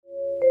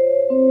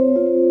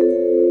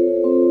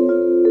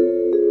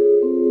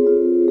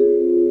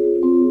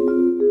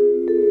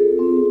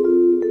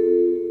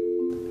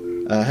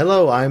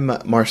Hello, I'm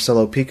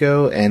Marcelo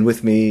Pico, and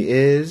with me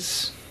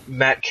is...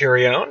 Matt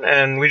Curione,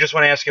 and we just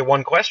want to ask you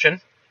one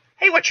question.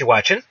 Hey, what you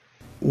watching?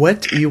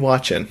 What you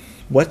watching?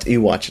 What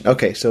you watching?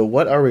 Okay, so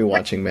what are we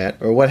watching, Matt?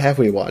 Or what have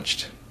we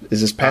watched?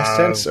 Is this past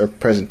tense or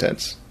present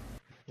tense?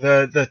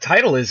 The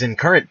title is in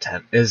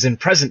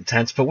present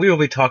tense, but we will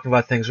be talking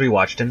about things we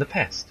watched in the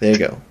past. There you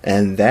go.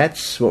 And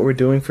that's what we're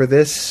doing for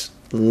this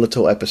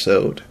little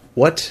episode.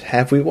 What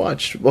have we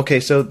watched? Okay,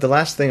 so the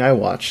last thing I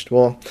watched,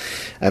 well,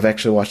 I've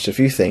actually watched a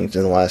few things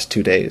in the last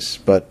 2 days,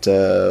 but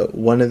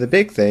one of the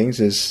big things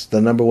is the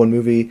number one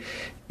movie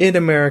in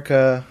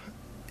America,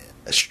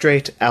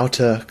 Straight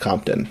Outta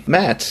Compton.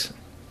 Matt.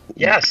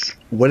 Yes.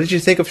 What did you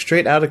think of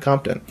Straight Outta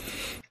Compton?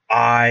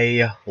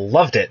 I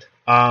loved it.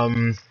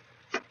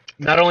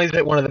 Not only is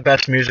it one of the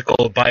best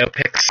musical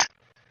biopics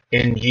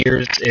in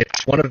years,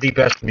 it's one of the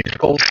best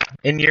musicals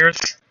in years.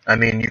 I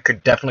mean, you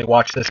could definitely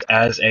watch this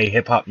as a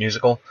hip-hop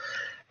musical,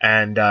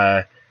 and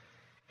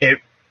it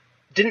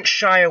didn't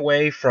shy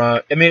away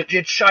from... I mean,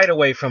 it shied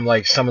away from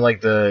like some of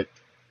like the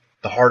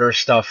harder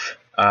stuff,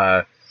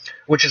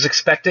 which is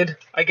expected,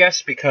 I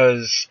guess,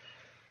 because,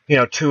 you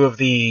know, two of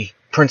the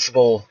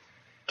principal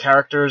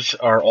characters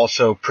are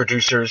also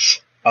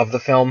producers of the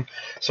film,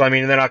 so I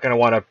mean, they're not going to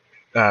want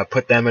to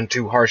put them in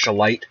too harsh a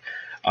light.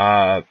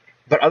 But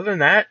other than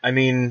that, I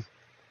mean,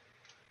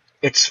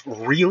 it's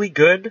really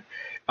good.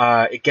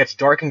 It gets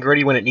dark and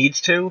gritty when it needs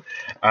to.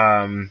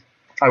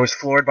 I was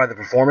floored by the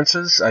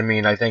performances. I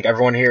mean, I think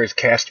everyone here is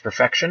cast to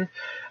perfection.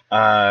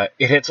 It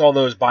hits all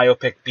those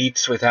biopic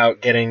beats without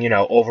getting, you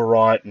know,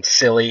 overwrought and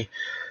silly.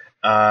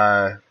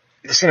 The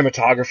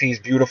cinematography is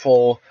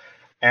beautiful,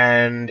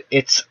 and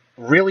it's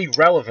really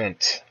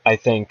relevant, I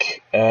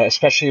think,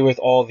 especially with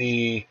all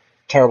the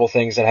terrible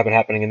things that have been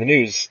happening in the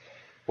news,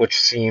 which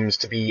seems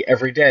to be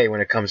every day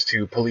when it comes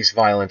to police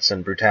violence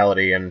and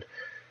brutality, and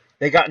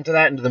they got into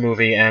the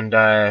movie, and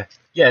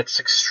yeah, it's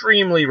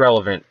extremely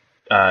relevant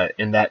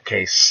in that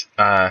case.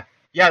 Yeah,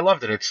 I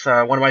loved it. It's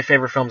one of my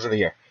favorite films of the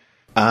year.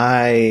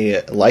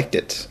 I liked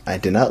it. I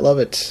did not love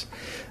it.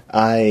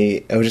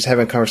 I was just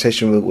having a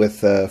conversation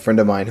with a friend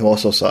of mine who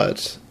also saw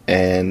it,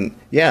 and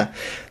yeah,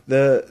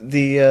 the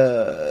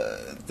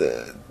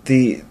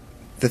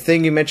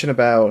thing you mentioned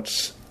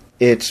about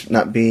it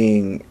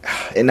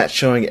not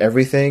showing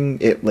everything,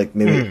 it like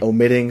maybe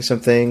omitting some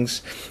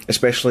things,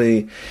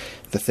 especially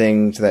the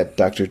things that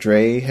Dr.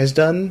 Dre has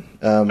done.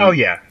 Oh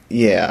yeah,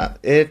 yeah.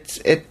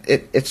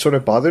 It sort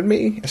of bothered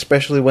me,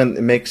 especially when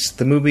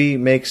the movie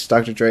makes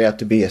Dr. Dre out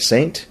to be a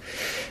saint.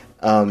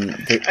 And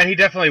he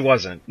definitely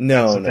wasn't.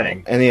 No.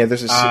 Thing. And yeah,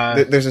 there's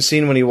a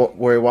scene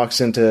where he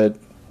walks into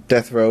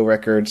Death Row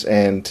Records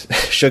and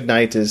Suge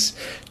Knight is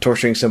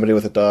torturing somebody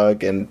with a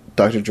dog, and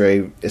Dr.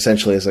 Dre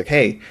essentially is like,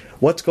 "Hey,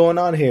 what's going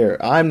on here?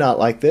 I'm not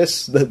like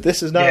this.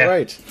 This is not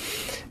right."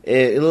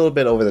 A little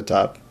bit over the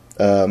top.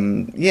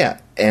 Yeah,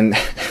 and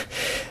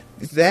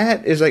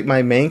that is like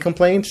my main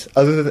complaint.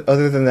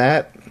 Other than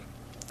that,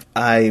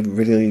 I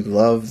really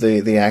love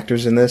the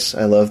actors in this.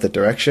 I love the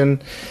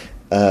direction.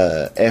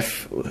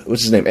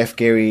 What's his name? F.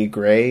 Gary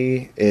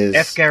Gray,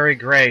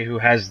 who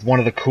has one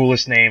of the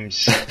coolest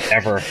names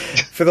ever.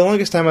 For the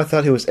longest time, I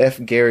thought he was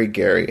F. Gary.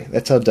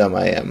 That's how dumb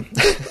I am.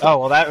 Oh,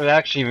 well, that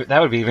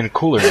would be even a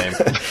cooler name.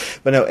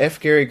 But no,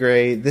 F. Gary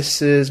Gray,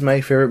 this is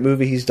my favorite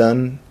movie he's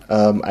done.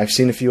 I've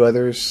seen a few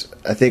others.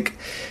 I think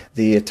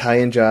the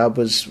Italian Job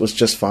was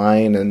just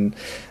fine, and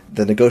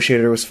The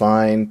Negotiator was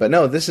fine. But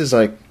no, this is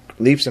like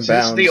leaps and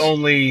bounds. This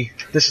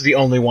is the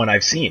only one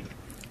I've seen.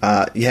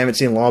 You haven't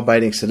seen Law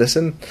Abiding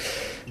Citizen?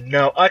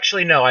 No,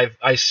 actually, no.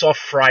 I saw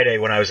Friday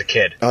when I was a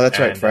kid. Oh, that's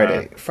right,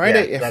 Friday.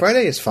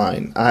 Friday is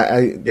fine.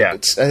 I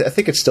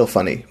think it's still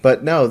funny,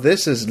 but no,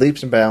 this is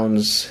leaps and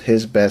bounds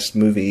his best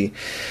movie.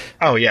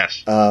 Oh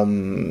yes.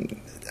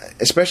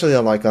 Especially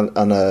on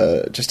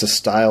just a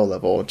style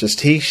level.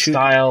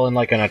 Style and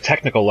like on a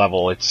technical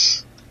level,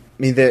 it's.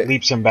 I mean,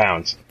 leaps and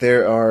bounds.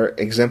 There are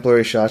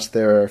exemplary shots.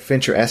 There are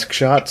Fincher-esque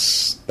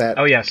shots that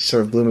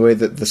sort of blew me away.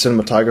 The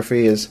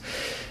cinematography is.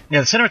 Yeah,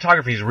 the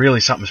cinematography is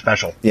really something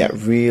special. Yeah,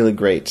 really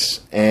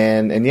great.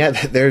 And yeah,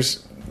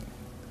 there's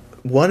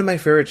one of my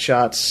favorite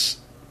shots,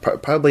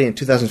 probably in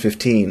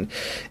 2015,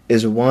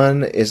 is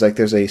like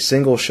there's a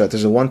single shot,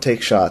 there's a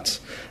one-take shot.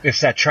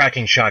 It's that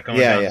tracking shot going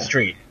down the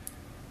street.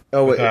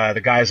 Oh, with,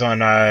 the guys on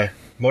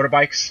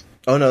motorbikes.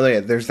 Oh, no,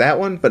 there's that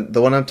one, but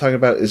the one I'm talking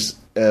about is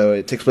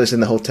it takes place in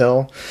the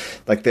hotel.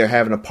 Like, they're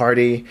having a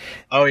party.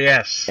 Oh,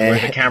 yes, where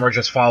the camera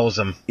just follows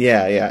them.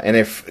 Yeah, and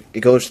if it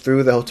goes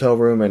through the hotel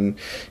room and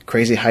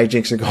crazy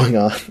hijinks are going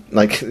on.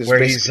 Like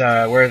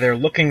where they're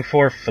looking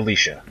for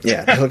Felicia.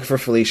 Yeah, they're looking for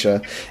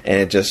Felicia,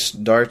 and it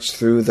just darts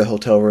through the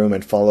hotel room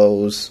and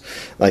follows,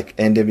 like,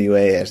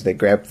 NWA as they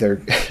grab their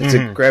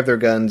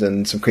guns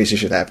and some crazy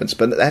shit happens.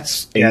 But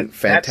that's a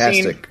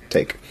fantastic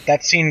take.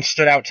 That scene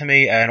stood out to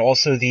me, and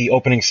also the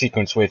opening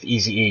sequence with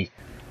Eazy-E.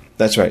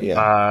 That's right,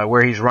 yeah.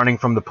 Where he's running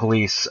from the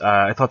police.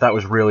 I thought that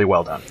was really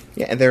well done.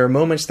 Yeah, and there are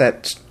moments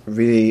that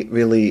really,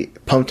 really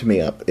pumped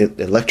me up. It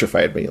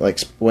electrified me. Like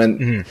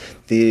when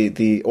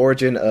the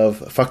origin of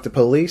 "fuck the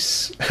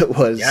police"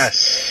 was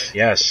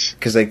yes,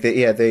 because like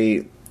they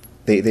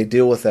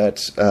deal with that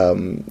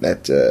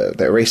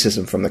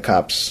racism from the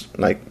cops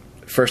like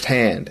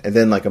firsthand, and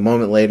then like a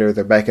moment later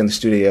they're back in the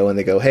studio and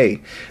they go,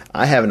 "Hey,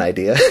 I have an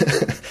idea."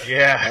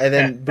 Yeah, and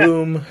then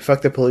boom,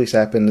 "fuck the police"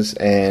 happens,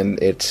 and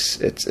it's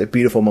a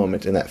beautiful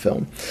moment in that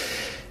film.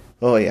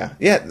 Oh yeah.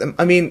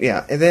 I mean,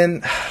 yeah, and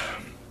then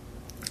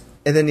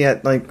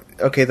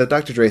like okay, the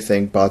Dr. Dre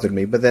thing bothered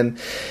me, but then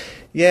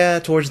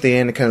towards the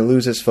end it kind of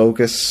loses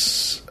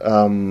focus.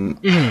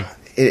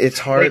 It's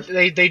hard.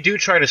 They do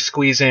try to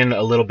squeeze in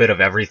a little bit of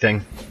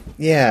everything.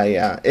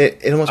 Yeah.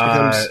 It almost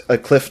becomes a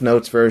Cliff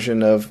Notes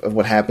version of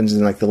what happens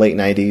in like the late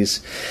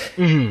 90s.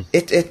 Mm-hmm.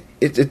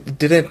 It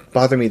didn't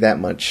bother me that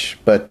much,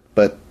 but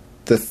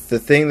the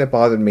thing that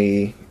bothered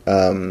me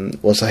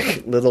was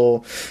like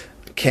little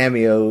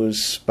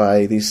cameos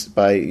by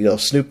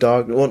Snoop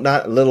Dogg. Well,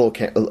 not a literal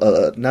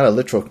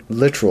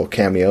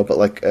cameo, but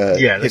like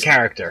his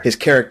character. His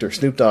character,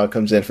 Snoop Dogg,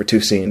 comes in for 2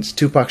 scenes.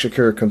 Tupac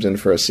Shakur comes in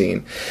for a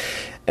scene.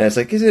 And it's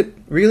like, is it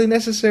really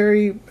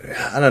necessary?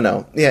 I don't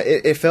know. Yeah,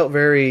 it felt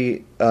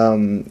very...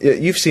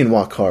 you've seen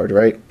Walk Hard,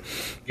 right?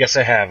 Yes,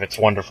 I have. It's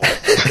wonderful.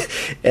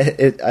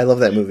 I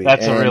love that movie.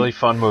 That's a really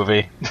fun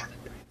movie.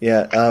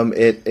 Yeah,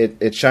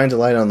 it shines a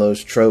light on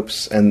those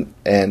tropes, and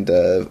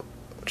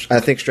I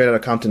think Straight Outta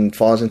Compton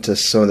falls into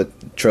some of the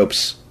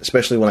tropes,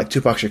 especially when like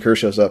Tupac Shakur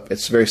shows up.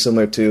 It's very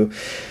similar to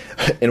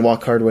in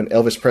Walk Hard when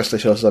Elvis Presley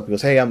shows up. He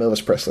goes, "Hey, I'm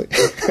Elvis Presley."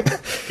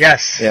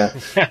 Yes. Yeah.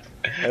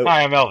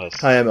 Hi, I'm Elvis.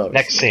 Hi, I'm Elvis.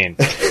 Next scene.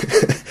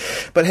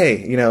 But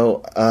hey,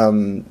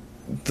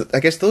 I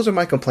guess those are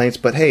my complaints.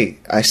 But hey,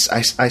 I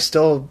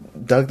still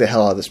dug the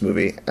hell out of this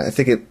movie. I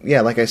think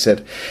like I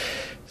said,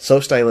 so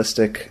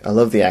stylistic. I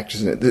love the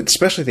actors in it,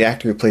 especially the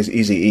actor who plays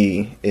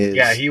Eazy-E.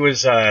 He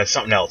was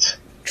something else.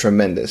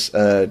 Tremendous.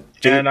 And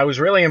I was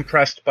really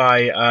impressed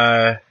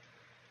by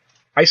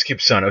Ice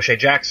Cube's son, O'Shea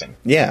Jackson.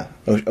 Yeah.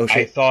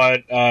 O'Shea. I thought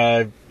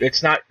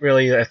it's not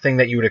really a thing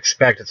that you would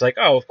expect. It's like,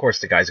 oh, of course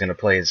the guy's going to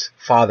play his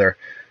father,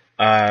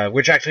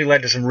 which actually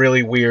led to some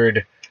really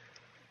weird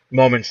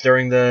moments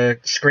during the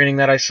screening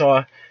that I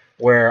saw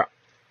where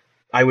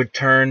I would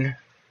turn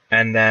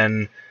and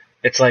then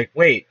it's like,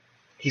 wait,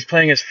 he's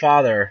playing his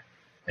father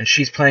and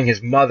she's playing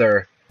his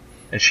mother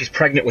and she's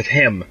pregnant with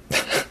him,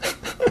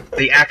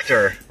 the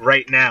actor,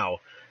 right now.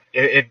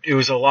 It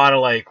was a lot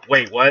of like,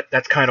 wait, what?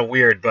 That's kind of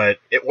weird, but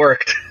it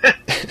worked.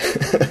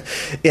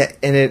 Yeah,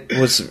 and it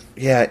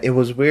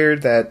was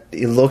weird that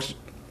he looked.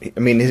 I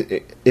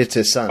mean, it's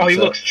his son. Oh, he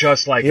looks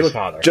just like his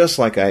father, just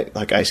like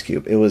Ice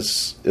Cube. It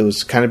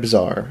was kind of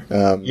bizarre.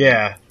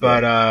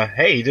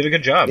 Hey, he did a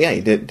good job. Yeah,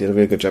 he did a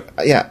really good job.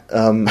 Yeah,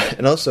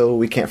 and also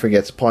we can't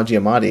forget Paul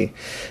Giamatti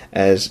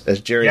as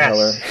Jerry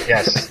Heller.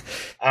 Yes.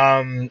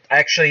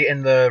 Actually,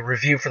 in the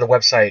review for the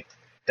website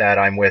that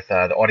I'm with,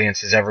 the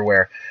audience is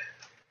everywhere.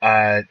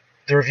 The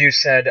review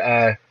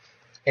said,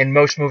 in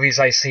most movies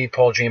I see,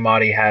 Paul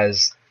Giamatti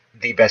has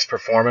the best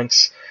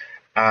performance.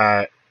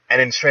 And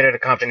in Straight Outta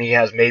Compton, he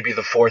has maybe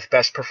the 4th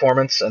best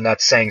performance, and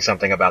that's saying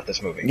something about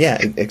this movie. Yeah,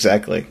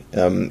 exactly.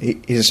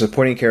 He's a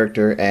supporting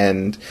character,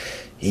 and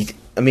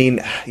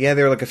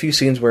there are like a few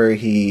scenes where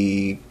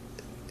he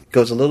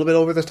goes a little bit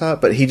over the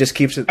top, but he just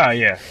keeps it.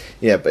 Yeah.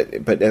 Yeah, but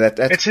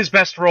it's his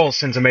best role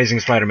since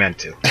Amazing Spider-Man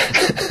 2.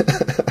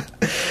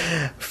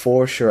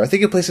 For sure. I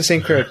think he plays the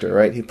same character,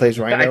 right? He plays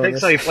Rhino. I think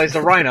so. He plays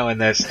the Rhino in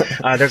this.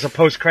 There's a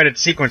post-credit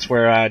sequence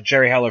where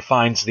Jerry Heller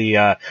finds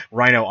the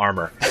Rhino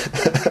armor.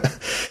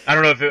 I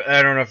don't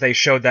know if they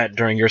showed that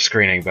during your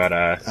screening, but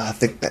I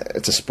think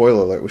it's a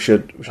spoiler alert. We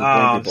should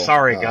warn people.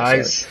 Sorry,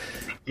 guys. Sorry.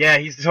 Yeah,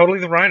 he's totally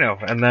the Rhino,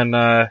 and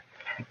then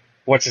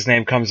what's his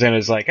name comes in and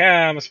is like,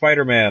 I'm a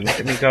Spider-Man.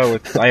 Let me go.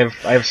 I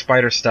have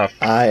spider stuff.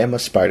 I am a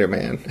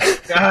Spider-Man.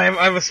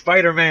 I'm a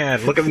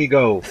Spider-Man. Look at me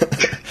go.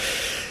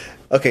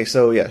 Okay,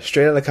 so yeah,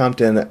 Straight Outta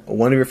Compton,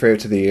 one of your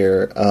favorites of the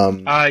year.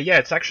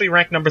 It's actually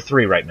ranked number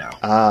 3 right now.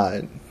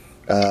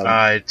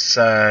 It's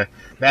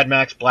Mad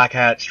Max, Black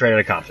Hat, Straight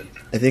Outta Compton.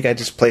 I think I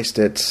just placed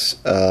it.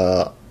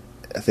 I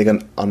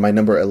think on my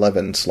number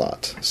 11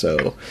 slot.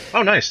 So.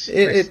 Oh, nice.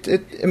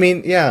 I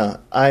mean, yeah.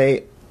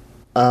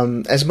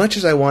 As much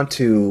as I want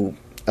to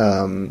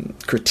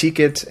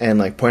critique it and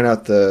like point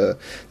out the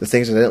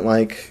things I didn't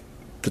like,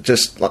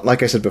 just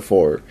like I said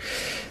before,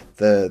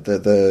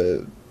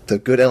 the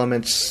good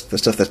elements, the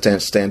stuff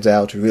that stands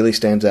out, really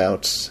stands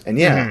out. And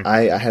yeah,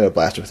 I had a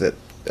blast with it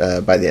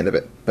by the end of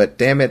it. But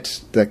damn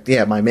it,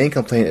 my main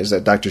complaint is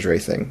that Dr. Dre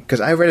thing.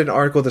 Because I read an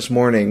article this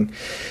morning.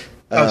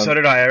 So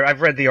did I.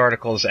 I've read the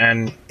articles,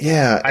 and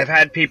I've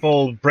had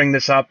people bring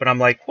this up, and I'm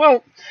like,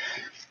 well,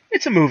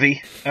 it's a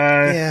movie.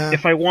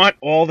 If I want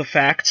all the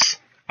facts,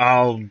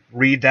 I'll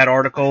read that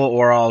article,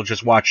 or I'll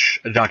just watch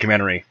a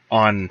documentary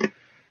on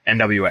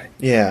NWA.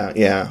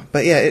 Yeah.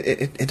 But yeah,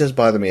 it does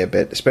bother me a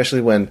bit,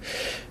 especially when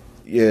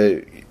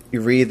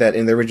you read that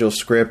in the original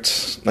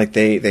script, like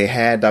they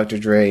had Dr.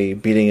 Dre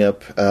beating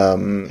up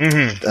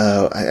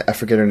I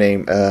forget her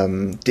name,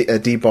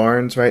 Dee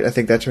Barnes, right? I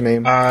think that's her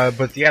name.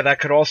 But yeah, that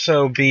could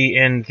also be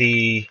in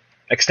the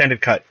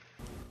extended cut.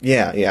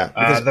 Yeah.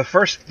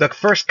 The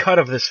first cut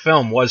of this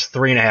film was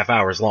 3.5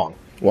 hours long.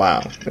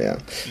 Wow. Yeah.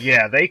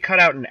 Yeah, they cut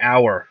out an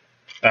hour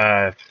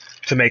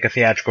to make a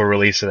theatrical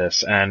release of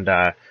this, and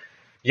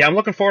yeah, I'm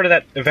looking forward to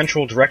that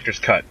eventual director's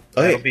cut.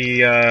 That'll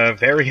be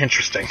very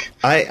interesting.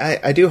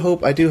 I do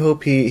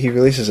hope he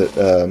releases it.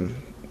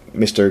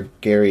 Mr.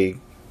 Gary,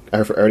 I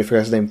already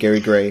forgot his name. Gary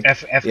Gray.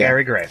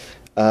 Gary Gray.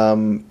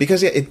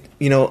 Because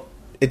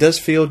it does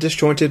feel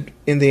disjointed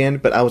in the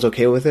end, but I was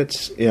okay with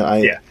it.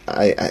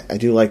 I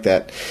do like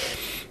that.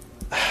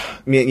 I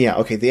mean, yeah,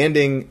 okay. The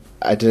ending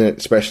I didn't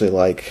especially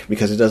like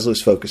because it does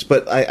lose focus,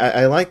 but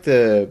I like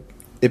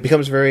it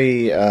becomes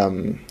very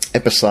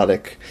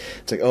episodic.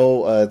 It's like,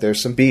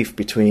 there's some beef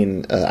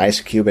between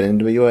Ice Cube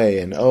and NWA,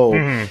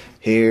 and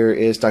here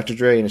is Dr.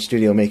 Dre in a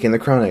studio making The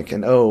Chronic,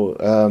 and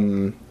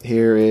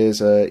here is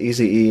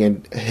Eazy-E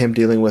and him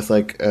dealing with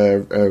like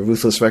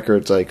Ruthless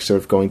Records, like sort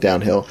of going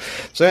downhill.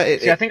 So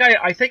I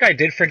think I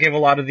did forgive a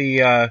lot of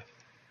the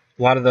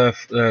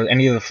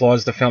any of the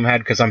flaws the film had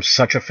because I'm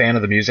such a fan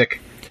of the music.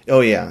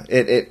 Oh yeah,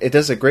 it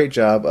does a great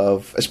job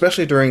of,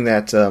 especially during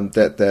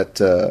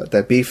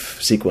that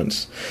beef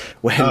sequence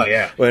when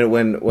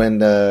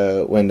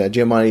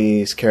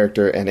Giamatti's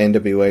character and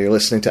NWA are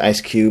listening to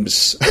Ice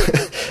Cube's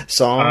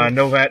song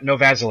No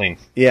Vaseline.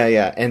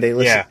 Yeah, and they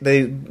listen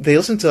they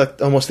listen to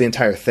like almost the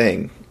entire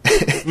thing.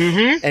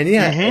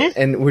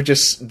 And we're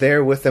just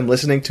there with them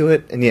listening to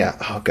it, and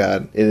oh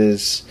god,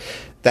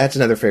 that's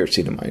another favorite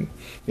scene of mine.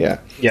 Yeah,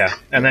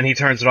 and then he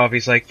turns it off.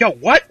 He's like, "Yo,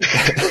 what?"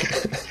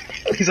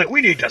 He's like,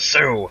 "We need to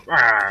sue."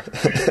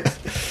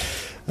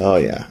 Oh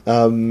yeah.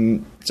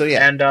 So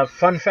yeah. And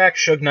fun fact: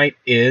 Suge Knight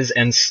is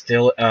and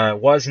still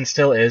was and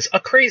still is a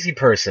crazy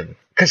person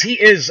because he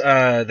is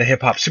the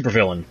hip hop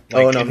supervillain.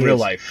 In real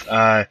life.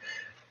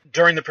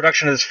 During the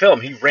production of this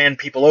film, he ran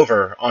people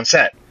over on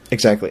set.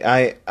 Exactly.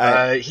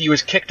 He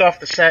was kicked off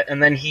the set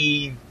and then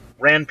he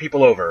ran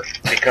people over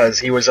because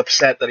he was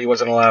upset that he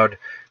wasn't allowed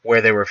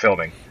where they were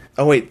filming.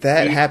 Oh wait,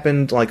 that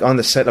happened like on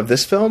the set of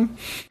this film?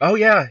 Oh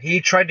yeah,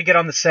 he tried to get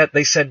on the set,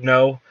 they said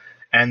no,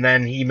 and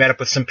then he met up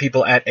with some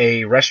people at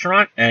a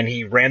restaurant and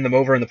he ran them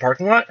over in the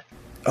parking lot.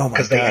 Oh my god.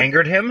 Because they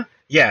angered him.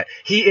 Yeah,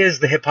 he is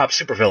the hip hop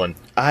supervillain.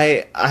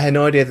 I had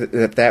no idea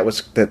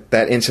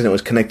that incident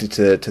was connected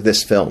to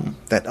this film.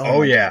 He's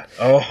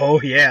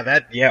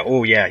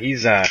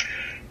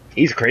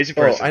a crazy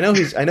person. Oh, I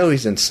know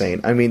he's insane.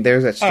 I mean,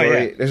 there's that story. Oh,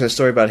 yeah. There's a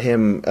story about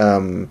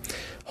him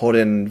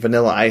holding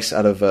Vanilla Ice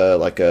out of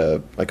off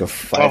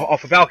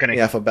a balcony.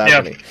 Yeah, off a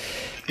balcony.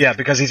 Yeah,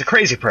 because he's a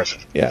crazy person.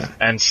 Yeah,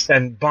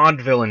 and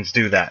Bond villains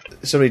do that.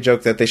 Somebody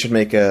joked that they should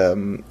make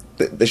the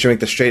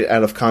Straight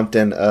Out of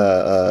Compton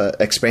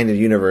expanded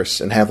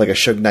universe and have like a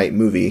Suge Knight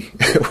movie.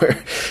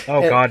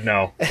 God,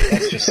 no!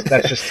 That's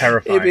just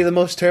terrifying. It'd be the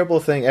most terrible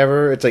thing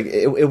ever. It's like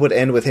it would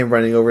end with him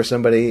running over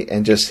somebody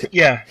and just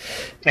and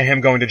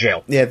him going to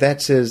jail. Yeah,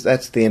 that's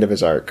the end of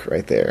his arc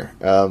right there.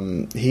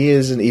 He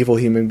is an evil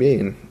human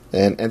being.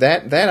 And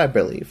that I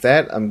believe.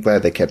 That I'm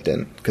glad they kept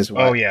in. Because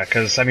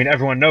I mean,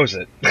 everyone knows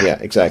it. Yeah,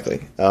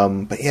 exactly.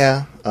 But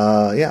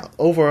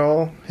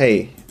overall,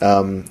 hey,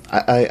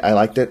 I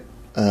liked it.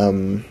 I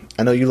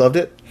know you loved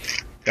it.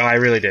 Oh, I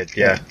really did,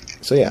 yeah.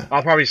 So, yeah.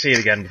 I'll probably see it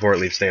again before it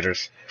leaves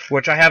theaters,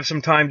 which I have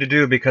some time to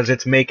do because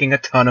it's making a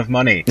ton of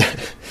money,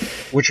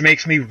 which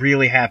makes me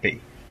really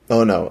happy.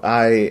 Oh, no.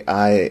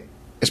 I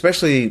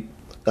especially,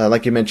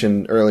 like you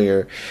mentioned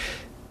earlier,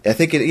 I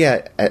think it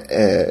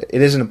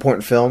is an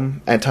important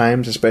film at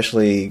times,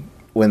 especially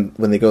when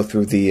they go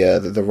through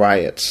the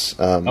riots.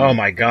 Oh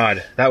my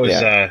god, that was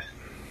that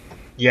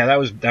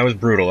was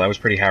brutal. That was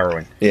pretty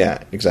harrowing.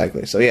 Yeah,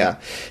 exactly. So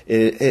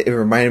it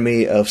reminded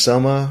me of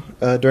Selma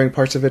during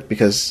parts of it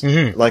because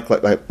like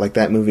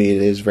that movie,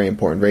 it is very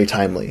important, very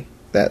timely.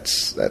 That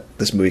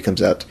this movie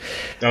comes out.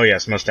 Oh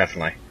yes, most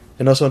definitely.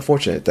 And also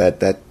unfortunate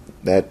that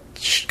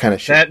kind of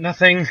shit. That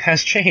nothing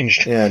has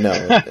changed. Yeah,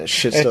 no,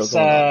 shit's still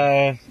going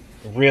on.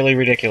 Really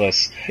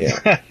ridiculous.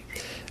 Yeah.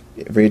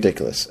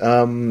 Ridiculous.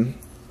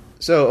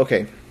 So,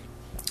 okay.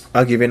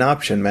 I'll give you an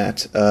option,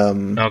 Matt.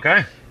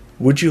 Okay.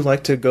 Would you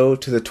like to go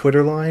to the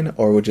Twitter line,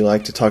 or would you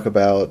like to talk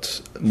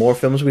about more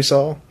films we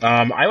saw?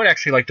 I would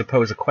actually like to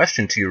pose a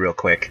question to you real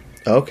quick.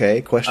 Okay,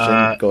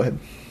 question. Go ahead.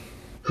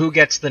 Who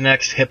gets the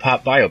next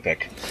hip-hop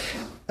biopic?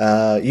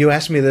 You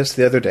asked me this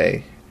the other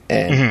day,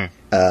 and...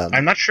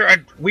 I'm not sure.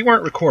 We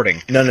weren't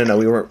recording. No,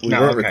 we weren't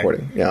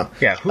recording. Yeah.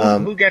 Yeah.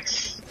 Who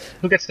gets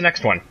the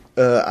next one?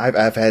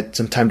 I've had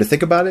some time to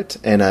think about it,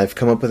 and I've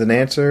come up with an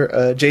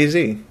answer.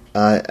 Jay-Z.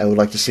 I would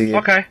like to see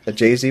a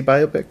Jay-Z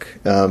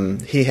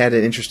biopic. He had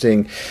an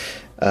interesting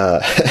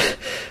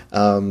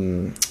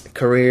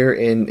career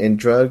in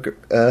drug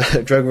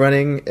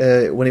running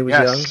when he was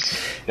young.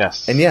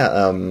 Yes.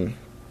 And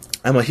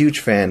I'm a huge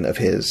fan of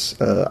his.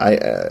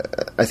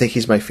 I think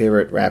he's my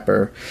favorite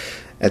rapper.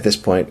 at this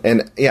point.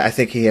 And yeah, I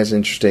think he has an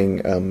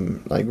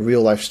interesting like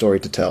real life story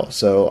to tell.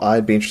 So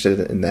I'd be interested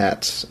in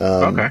that.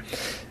 Okay.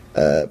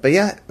 But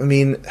yeah, I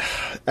mean,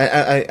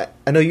 I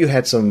know you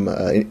had some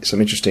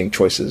interesting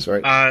choices,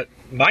 right?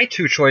 My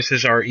two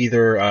choices are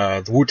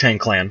either the Wu-Tang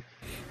Clan.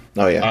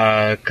 Oh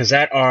yeah, because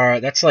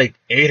that's like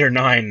 8 or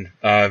 9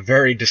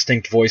 very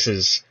distinct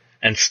voices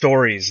and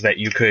stories that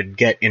you could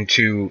get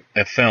into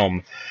a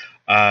film.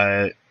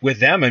 With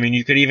them, I mean,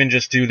 you could even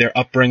just do their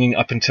upbringing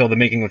up until the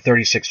making of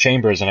 36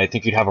 Chambers, and I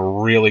think you'd have a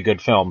really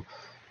good film.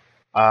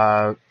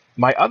 My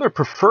other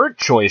preferred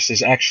choice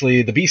is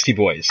actually the Beastie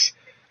Boys.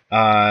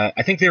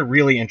 I think they're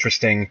really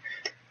interesting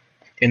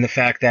in the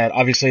fact that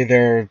obviously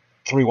they're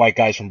 3 white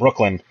guys from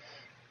Brooklyn,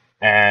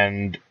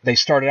 and they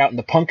started out in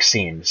the punk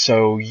scene.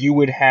 So you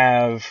would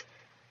have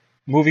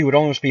movie would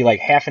almost be like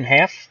half and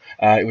half.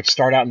 It would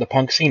start out in the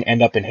punk scene,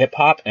 end up in hip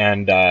hop,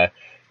 and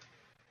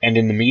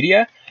in the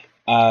media.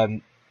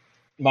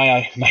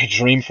 My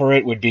dream for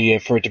it would be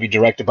for it to be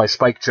directed by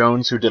Spike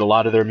Jonze, who did a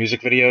lot of their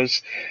music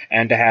videos,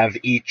 and to have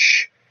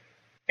each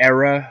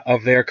era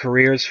of their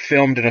careers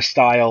filmed in a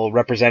style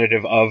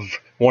representative of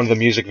one of the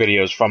music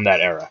videos from that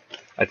era.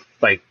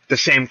 Like the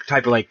same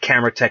type of like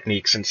camera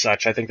techniques and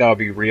such. I think that would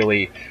be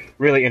really,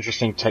 really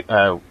interesting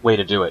way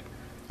to do it.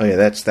 Oh yeah,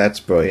 that's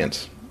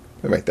brilliant,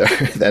 right there.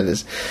 That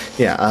is,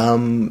 yeah.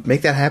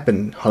 Make that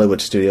happen,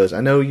 Hollywood Studios.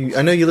 I know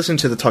you listen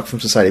to the Talk Film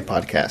Society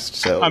podcast.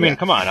 So I mean,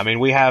 come on. I mean,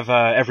 we have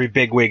every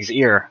bigwig's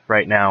ear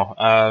right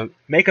now.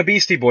 Make a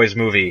Beastie Boys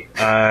movie.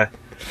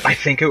 I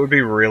think it would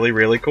be really,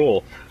 really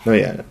cool. Oh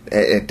yeah,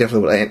 it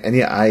definitely would. And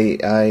yeah,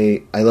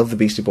 I love the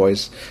Beastie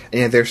Boys,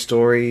 and yeah, their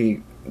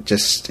story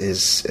just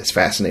is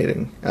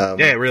fascinating. Yeah,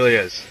 it really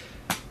is.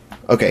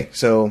 Okay,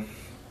 so,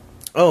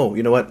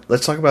 you know what?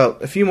 Let's talk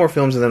about a few more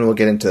films, and then we'll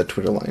get into the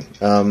Twitter line.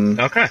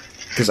 Okay.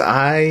 Because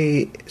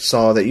I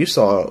saw that you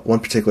saw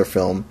one particular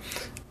film.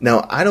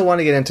 Now, I don't want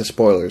to get into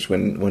spoilers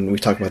when we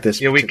talk about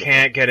this. Yeah, we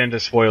can't get into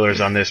spoilers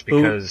on this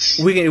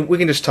because we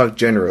can just talk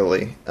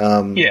generally.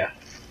 Yeah.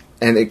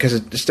 And because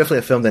it's definitely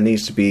a film that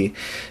needs to be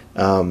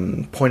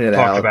pointed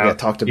out,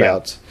 talked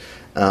about.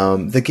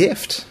 The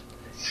Gift.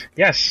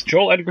 Yes,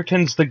 Joel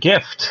Edgerton's The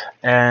Gift,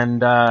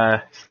 and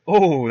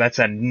that's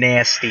a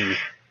nasty,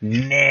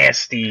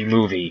 nasty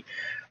movie.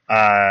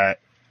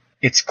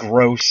 It's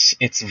gross,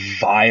 it's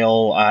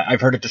vile.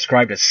 I've heard it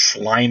described as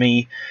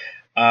slimy,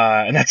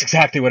 and that's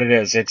exactly what it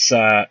is. It's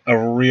a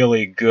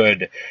really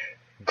good,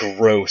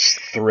 gross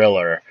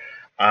thriller.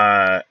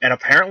 And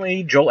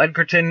apparently Joel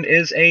Edgerton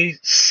is a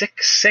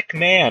sick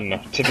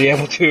man to be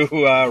able to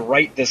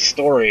write this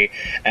story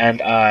and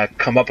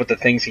come up with the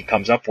things he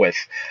comes up with.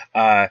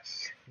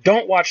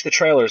 Don't watch the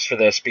trailers for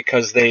this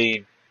because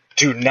they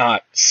do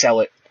not sell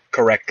it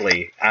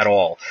correctly at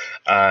all.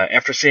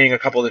 After seeing a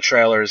couple of the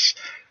trailers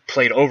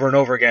played over and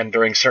over again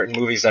during certain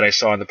movies that I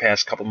saw in the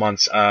past couple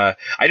months, I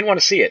didn't want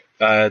to see it.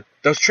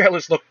 Those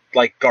trailers look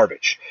like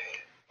garbage.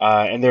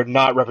 And they're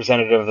not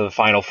representative of the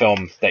final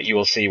film that you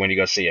will see when you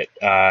go see it.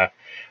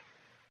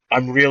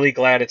 I'm really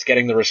glad it's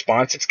getting the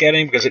response it's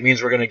getting because it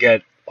means we're going to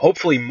get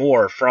hopefully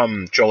more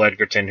from Joel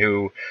Edgerton,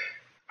 who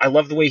I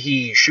love the way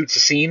he shoots a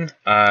scene.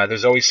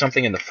 There's always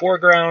something in the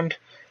foreground.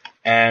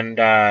 And,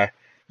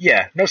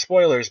 no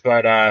spoilers,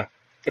 but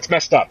it's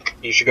messed up.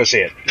 You should go see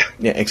it.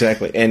 Yeah,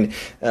 exactly. And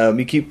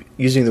you keep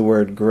using the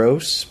word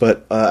gross,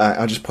 but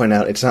I'll just point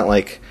out it's not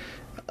like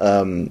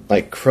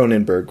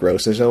Cronenberg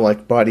gross. There's no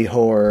like body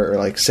horror or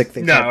like sick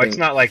things. No, it's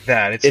not like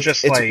that.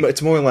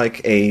 It's more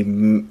like a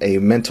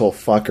mental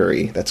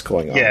fuckery that's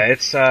going on. Yeah,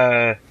 it's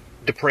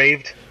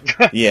depraved.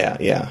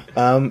 yeah.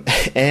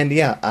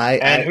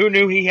 And who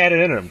knew he had it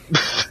in him?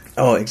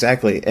 Oh,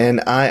 exactly.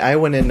 And I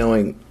went in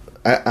knowing.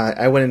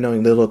 I went in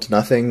knowing little to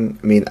nothing.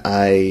 I mean,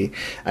 I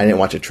didn't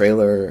watch a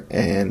trailer,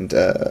 and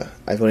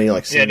I've only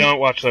seen. Yeah, don't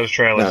watch those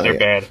trailers; they're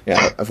bad.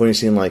 Yeah, I've only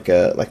seen like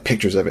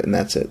pictures of it, and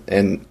that's it.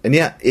 And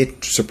yeah,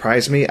 it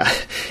surprised me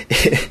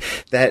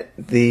that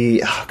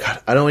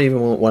I don't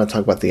even want to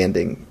talk about the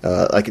ending,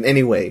 in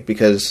any way,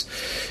 because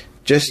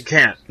you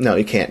can't. No,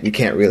 you can't. You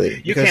can't really.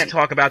 You can't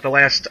talk about the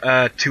last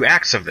 2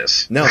 acts of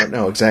this.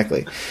 No,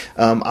 exactly.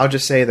 I'll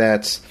just say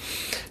that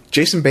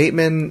Jason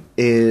Bateman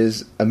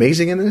is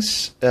amazing in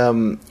this.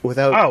 Playing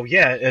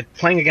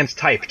against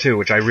type too,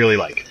 which I really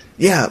like.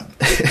 Yeah,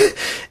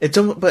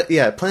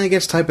 playing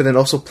against type, and then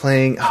also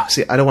playing. Oh,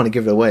 see, I don't want to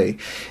give it away.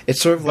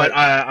 It's sort of but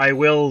I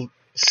will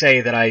say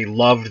that I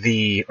loved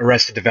the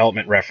Arrested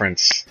Development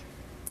reference.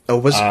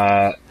 Oh,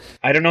 I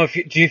don't know if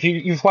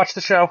you've watched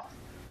the show.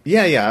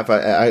 Yeah, I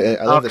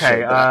love the show.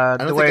 But I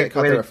don't think I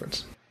caught the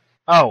reference.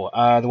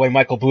 The way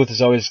Michael Booth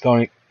is always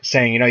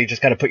saying, you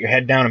just got to put your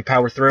head down and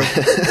power through.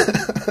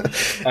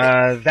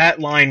 That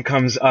line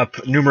comes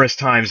up numerous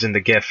times in The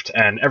Gift,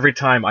 and every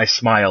time I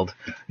smiled,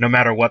 no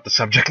matter what the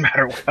subject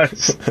matter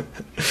was.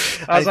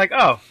 I was like,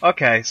 oh,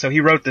 okay, so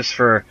he wrote this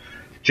for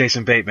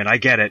Jason Bateman. I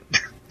get it.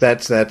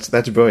 That's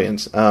brilliant.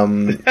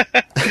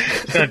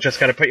 Just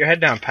got to put your head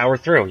down, power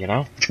through,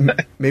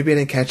 Maybe I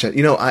didn't catch it.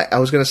 I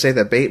was going to say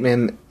that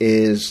Bateman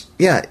is,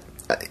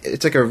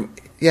 it's like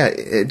yeah,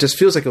 it just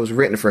feels like it was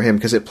written for him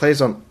because it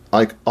plays on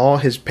like all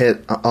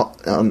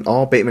on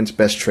all Bateman's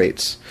best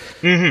traits.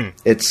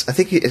 Mm-hmm. I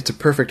think it's a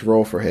perfect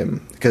role for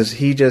him because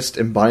he just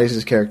embodies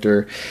his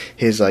character,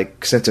 his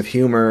like sense of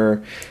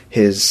humor,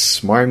 his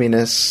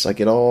smarminess, like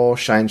it all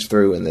shines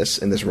through in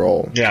this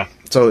role. Yeah.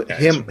 So yeah,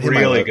 him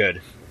really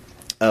good.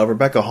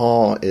 Rebecca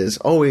Hall is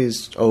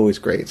always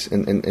great,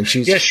 and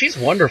she's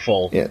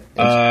wonderful.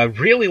 Yeah,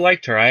 really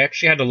liked her. I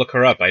actually had to look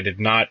her up. I did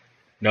not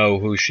know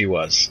who she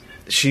was.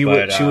 She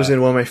was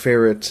in one of my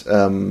favorite,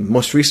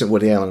 most recent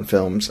Woody Allen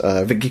films,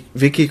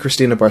 Vicky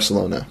Cristina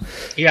Barcelona.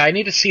 Yeah, I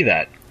need to see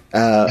that.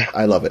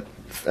 I love it.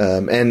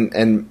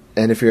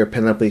 And if you're a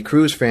Penelope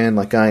Cruz fan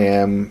like I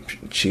am,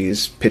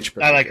 she's pitch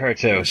perfect. I like her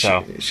too.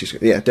 So she's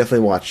definitely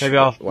watch. Maybe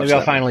I'll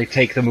finally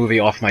take the movie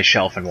off my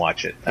shelf and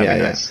watch it. That'd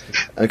be nice.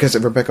 Because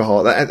Rebecca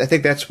Hall, I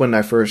think that's when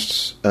I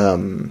first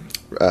learned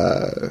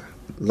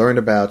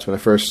about, when I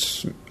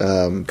first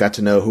got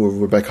to know who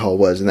Rebecca Hall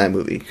was in that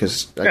movie,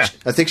 because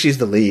I think she's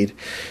the lead.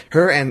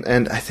 Her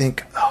and I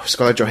think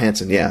Scarlett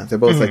Johansson. Yeah, they're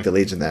both like the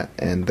leads in that,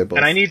 and they're both.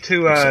 And I need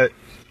to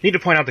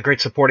point out the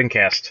great supporting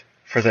cast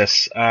for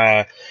this.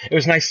 It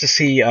was nice to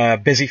see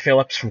Busy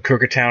Phillips from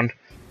Cougar Town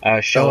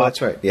show up.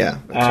 That's right. Yeah.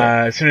 That's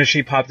right. As soon as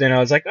she popped in, I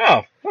was like,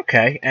 oh,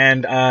 okay.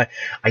 And I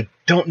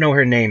don't know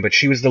her name, but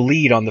she was the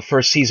lead on the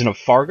first season of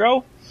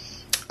Fargo.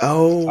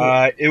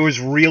 Oh. It was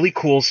really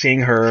cool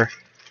seeing her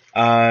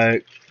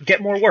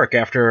get more work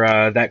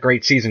after that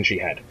great season she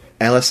had.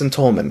 Allison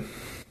Tolman.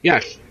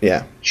 Yeah.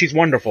 Yeah. She's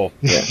wonderful.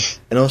 Yeah.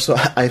 And also,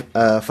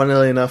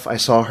 funnily enough, I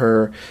saw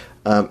her.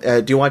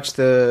 Do you watch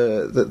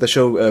the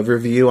show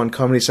Review on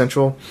Comedy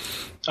Central?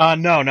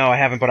 No, I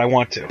haven't, but I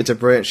want to. It's a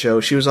brilliant show.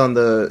 She was on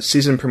the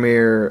season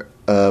premiere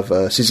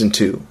of season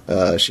 2.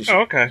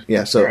 Okay.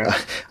 Yeah. So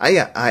right.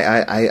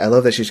 I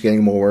love that she's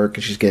getting more work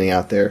and she's getting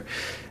out there.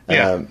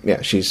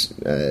 Yeah. She's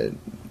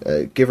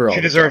give her all.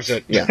 She deserves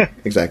it. Yeah.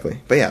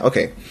 Exactly. But yeah.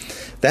 Okay.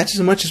 That's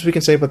as much as we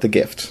can say about The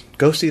Gift.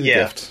 Go see The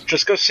Gift.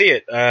 Just go see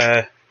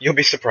it. You'll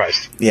be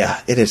surprised.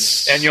 Yeah, it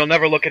is. And you'll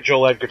never look at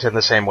Joel Edgerton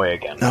the same way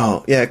again.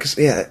 No, yeah, because,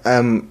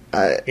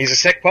 he's a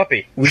sick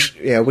puppy. We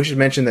should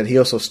mention that he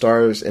also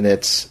stars in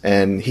it,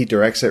 and he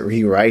directs it, or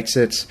he writes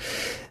it.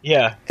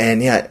 Yeah.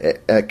 And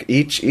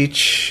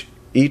each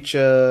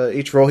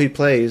role he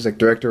plays, like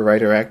director,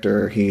 writer,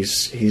 actor, he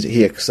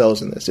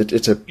excels in this.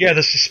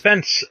 The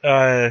suspense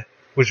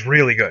was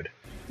really good.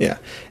 Yeah.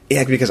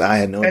 Yeah, because I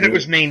had no idea. And it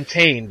was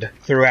maintained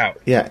throughout.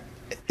 Yeah.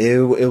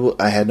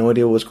 I had no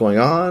idea what was going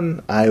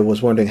on. I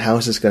was wondering, how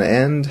is this going to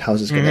end? How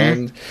is this going to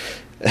end?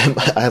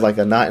 I had like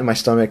a knot in my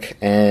stomach,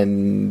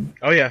 and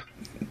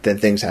then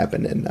things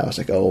happened, and I was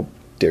like, oh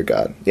dear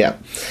God, yeah.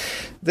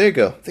 There you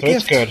go. The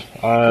Gift. It's good.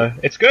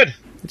 It's good.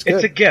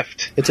 It's a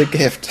gift. It's a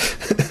gift.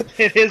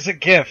 It is a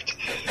gift.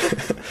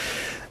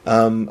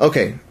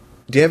 Okay.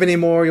 Do you have any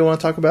more you want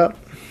to talk about?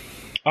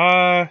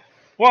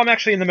 Well, I'm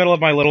actually in the middle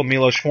of my little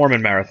Milos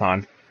Forman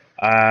marathon.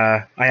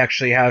 I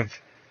actually have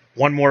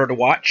one more to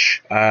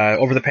watch.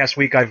 Over the past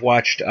week, I've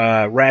watched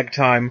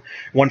Ragtime,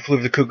 One Flew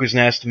Over the Cuckoo's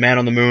Nest, Man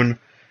on the Moon,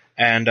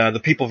 and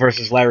The People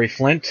vs. Larry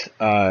Flint,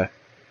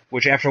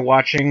 which after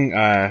watching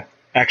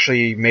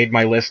actually made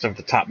my list of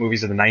the top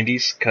movies of the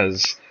 90s,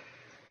 because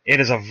it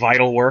is a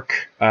vital work,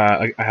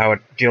 how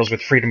it deals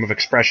with freedom of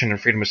expression and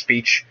freedom of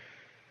speech.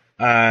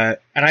 And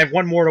I have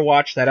one more to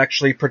watch that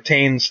actually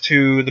pertains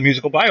to the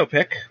musical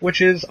biopic,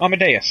 which is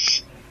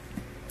Amadeus.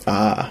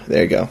 Ah,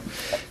 there you go.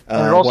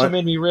 And it also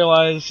made me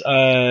realize,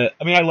 I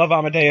love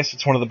Amadeus.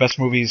 It's one of the best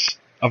movies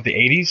of the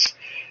 80s.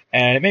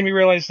 And it made me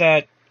realize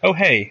that, oh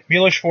hey,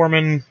 Milos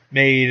Forman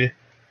made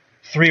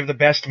 3 of the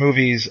best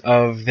movies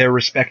of their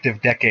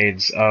respective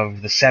decades,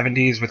 of the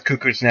 70s with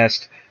Cuckoo's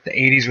Nest, the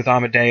 80s with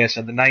Amadeus,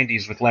 and the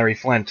 90s with Larry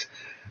Flint.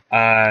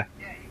 Yeah,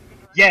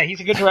 he's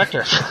a good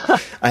director.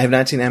 I have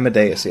not seen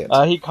Amadeus yet.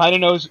 He kind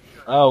of knows...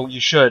 Oh, you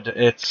should.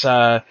 It's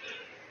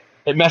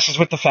it messes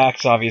with the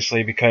facts,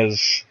 obviously,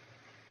 because...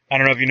 I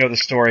don't know if you know the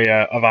story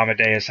of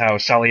Amadeus, how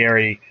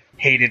Salieri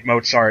hated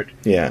Mozart.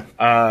 Yeah.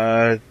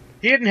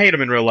 He didn't hate him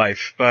in real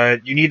life,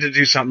 but you need to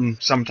do something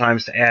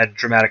sometimes to add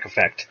dramatic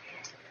effect.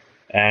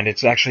 And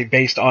it's actually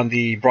based on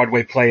the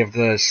Broadway play of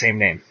the same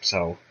name,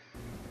 so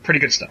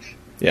pretty good stuff.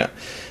 Yeah.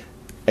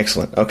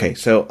 Excellent. Okay,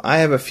 so I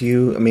have a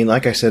few. I mean,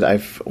 like I said,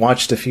 I've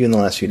watched a few in the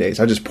last few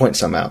days. I'll just point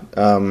some out.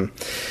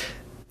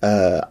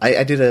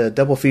 I did a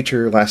double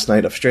feature last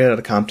night of Straight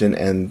Outta Compton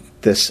and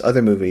this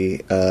other movie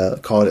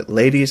called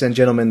Ladies and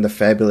Gentlemen, The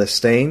Fabulous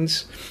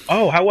Stains.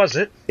 Oh, how was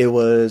it? It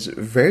was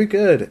very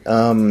good.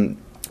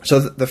 So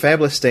the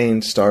Fabulous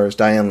Stains stars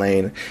Diane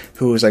Lane,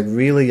 who is like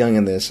really young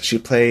in this. She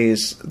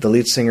plays the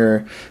lead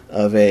singer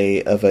of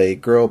a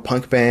girl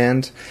punk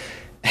band.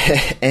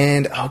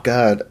 And oh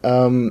god,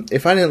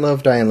 if I didn't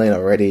love Diane Lane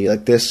already,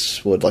 like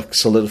this would like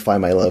solidify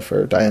my love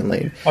for Diane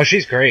Lane. Oh,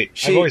 she's great.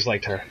 I've always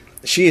liked her.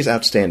 She is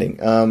outstanding.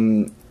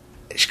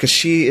 Because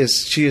she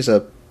is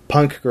a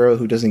punk girl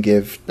who doesn't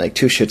give like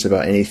two shits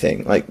about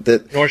anything. Like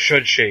nor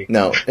should she.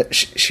 No,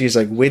 she's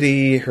like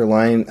witty. Her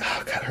line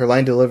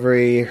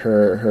delivery,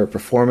 her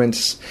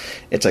performance,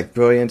 it's like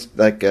brilliant.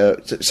 Like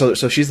so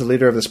she's the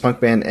leader of this punk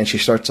band, and she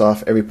starts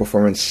off every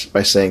performance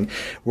by saying,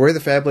 "We're the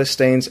Fabulous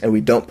Stains, and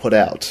we don't put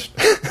out."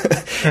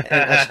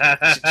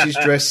 She's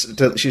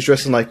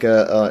dressed in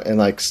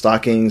like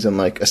stockings and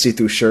like a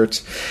see-through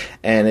shirt,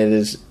 and it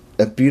is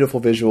a beautiful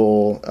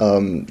visual.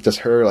 Just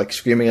her like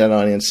screaming at an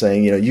audience,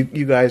 saying,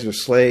 you guys are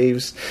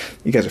slaves,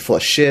 you guys are full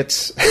of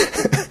shit.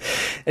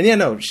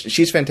 And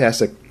she's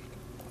fantastic.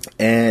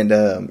 And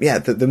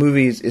the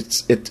movie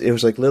it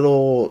was like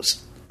little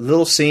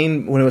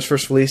scene when it was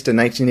first released in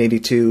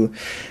 1982,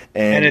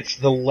 and it's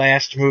the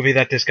last movie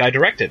that this guy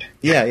directed.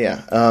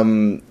 Yeah.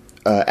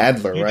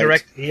 Adler,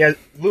 right?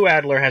 Lou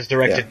Adler has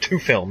directed 2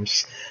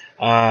 films.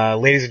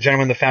 Ladies and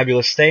Gentlemen, The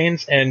Fabulous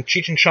Stains, and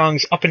Cheech and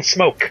Chong's Up in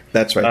Smoke.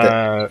 That's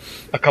right.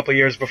 A couple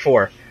years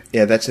before.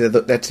 Yeah, that's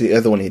the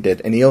other one he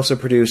did. And he also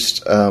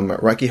produced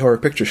Rocky Horror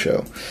Picture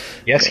Show.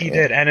 Yes, he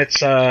did. And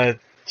it's a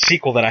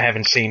sequel that I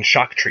haven't seen,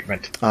 Shock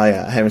Treatment. Oh,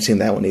 yeah, I haven't seen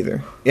that one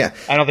either. Yeah.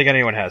 I don't think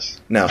anyone has.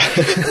 No.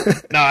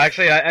 No,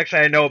 actually,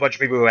 I know a bunch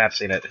of people who have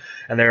seen it,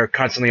 and they're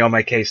constantly on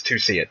my case to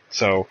see it,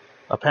 so...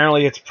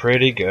 Apparently it's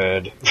pretty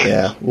good.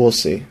 Yeah, we'll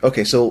see.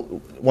 Okay, so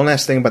one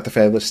last thing about The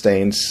Fabulous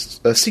Stains.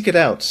 Seek it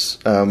out,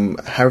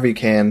 however you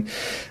can.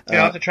 Yeah,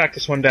 I'll have to track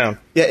this one down.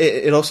 Yeah,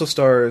 it also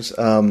stars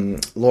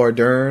Laura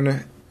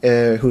Dern,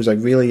 who's like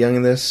really young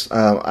in this.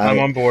 I'm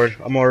on board.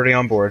 I'm already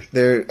on board.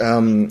 They're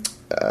one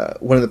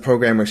of the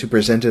programmers who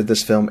presented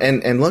this film.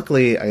 And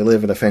luckily, I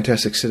live in a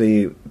fantastic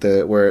city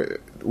where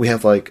we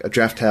have like a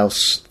draft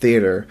house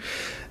theater,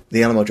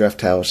 the Alamo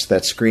Draft House,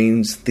 that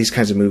screens these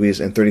kinds of movies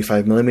in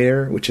 35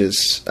 millimeter, which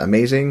is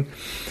amazing.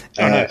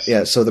 Oh, nice.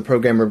 Yeah, so the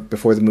programmer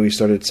before the movie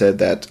started said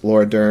that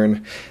Laura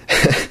Dern,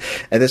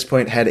 at this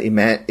point, had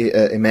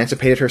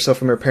emancipated herself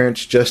from her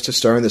parents just to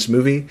star in this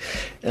movie.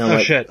 And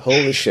I'm shit!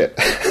 Holy shit!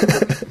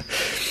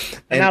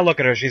 and now look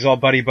at her; she's all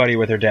buddy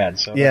with her dad.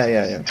 So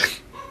yeah.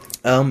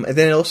 And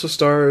then it also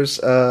stars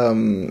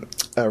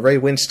Ray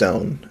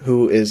Winstone,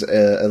 who is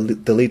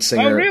the lead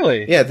singer. Oh,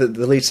 really? Yeah, the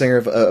lead singer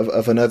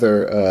of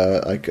another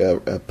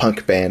a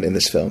punk band in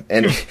this film.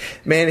 And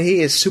man,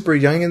 he is super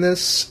young in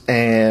this,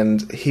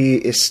 and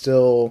he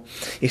still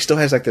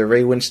has like the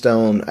Ray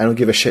Winstone I don't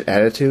give a shit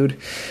attitude.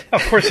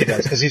 Of course he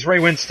does, because he's Ray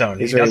Winstone.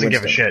 He doesn't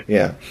give a shit.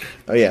 Yeah.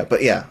 Oh yeah,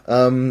 but yeah.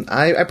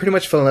 I pretty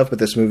much fell in love with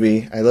this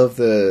movie. I love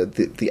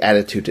the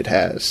attitude it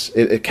has.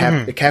 It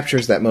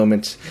captures that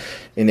moment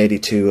in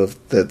 '82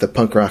 of the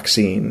punk rock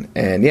scene,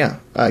 and yeah,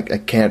 I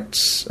can't.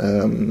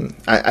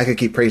 I could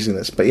keep praising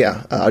this, but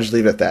yeah, I'll just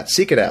leave it at that.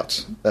 Seek it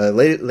out,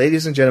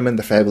 ladies and gentlemen,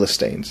 The Fabulous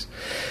Stains.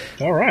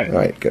 All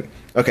right, good.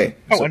 Okay.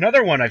 Oh,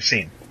 another one I've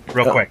seen.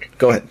 Real quick.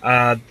 Go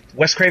ahead.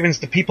 Wes Craven's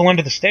The People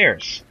Under the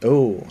Stairs.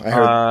 Oh, I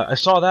heard. I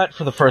saw that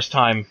for the first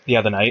time the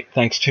other night,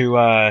 thanks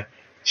to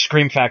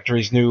Scream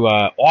Factory's new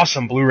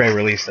awesome Blu-ray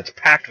release that's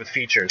packed with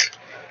features.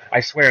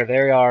 I swear,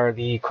 they are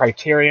the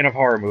criterion of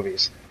horror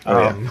movies.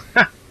 Oh,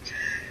 yeah.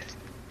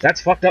 That's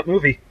a fucked up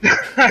movie.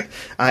 I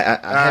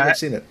haven't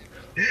seen it.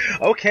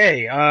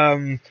 Okay.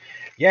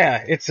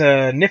 Yeah, it's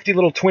a nifty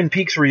little Twin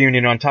Peaks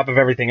reunion on top of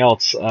everything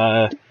else.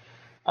 I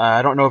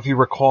don't know if you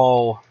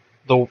recall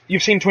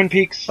you've seen Twin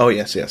Peaks? Oh,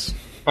 yes.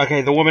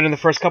 Okay, the woman in the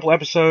first couple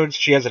episodes,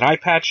 she has an eye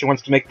patch. She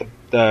wants to make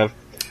the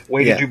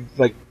way to do,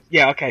 like,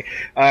 yeah, okay.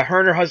 Her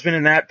and her husband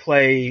in that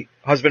play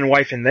husband and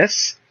wife in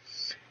this.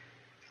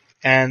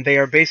 And they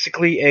are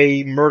basically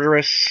a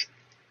murderous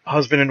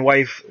husband and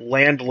wife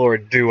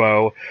landlord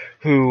duo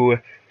who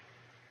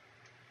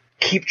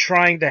keep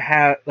trying to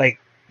have, like,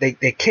 they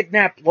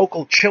kidnap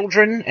local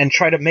children and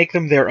try to make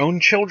them their own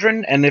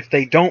children, and if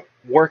they don't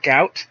work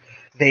out,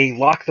 they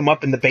lock them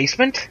up in the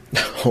basement.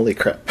 Holy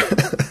crap.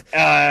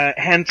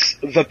 Hence,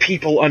 The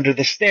People Under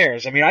the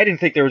Stairs. I mean, I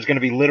didn't think there was going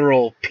to be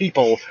literal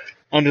people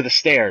under the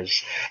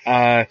stairs.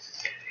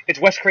 It's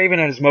Wes Craven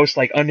at his most,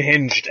 like,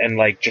 unhinged and,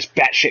 like, just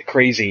batshit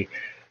crazy.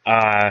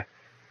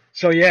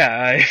 So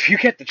yeah, if you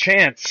get the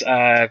chance,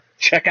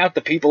 check out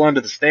The People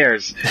Under the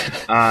Stairs.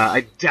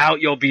 I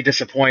doubt you'll be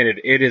disappointed.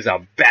 It is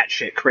a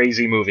batshit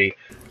crazy movie.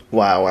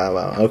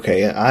 Wow.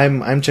 Okay, yeah,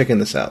 I'm checking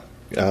this out.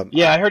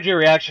 Yeah, I heard your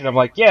reaction. I'm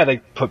like, yeah, they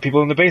put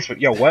people in the basement.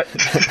 Yo, what?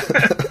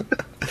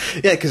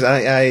 Yeah, because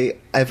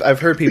I've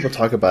heard people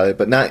talk about it,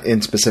 but not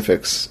in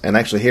specifics. And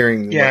actually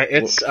hearing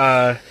it's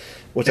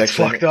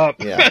fucked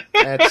up. Yeah,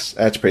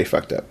 that's pretty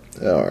fucked up.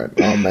 All right,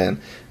 oh man.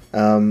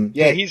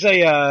 Yeah, he's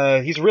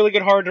a really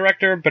good horror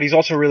director, but he's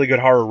also a really good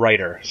horror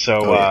writer.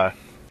 So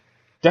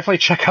definitely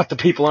check out The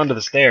People Under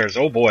the Stairs.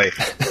 Oh boy.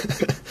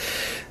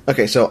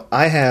 Okay, so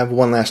I have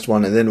one last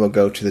one, and then we'll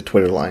go to the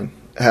Twitter line.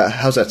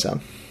 How's that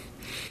sound?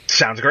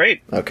 Sounds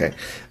great. Okay.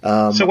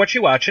 So what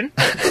you watching?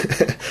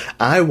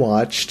 I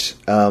watched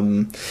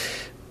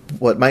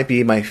what might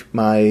be my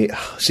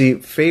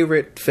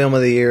favorite film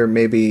of the year.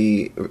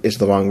 Maybe is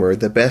the wrong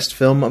word. The best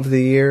film of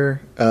the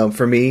year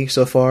for me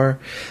so far.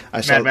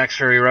 I saw Mad Max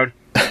Fury Road.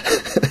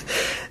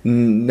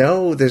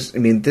 No, this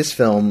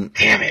film.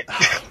 Damn it!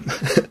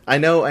 I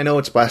know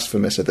it's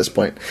blasphemous at this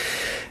point.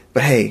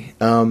 but hey,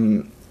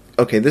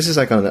 okay, this is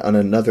like on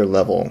another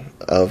level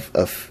of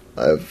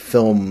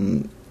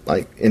film,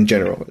 like in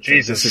general.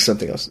 Jesus, this is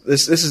something else.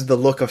 This is The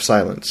Look of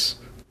Silence.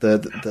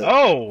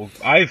 Oh,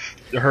 I've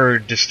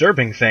heard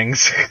disturbing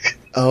things.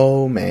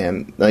 Oh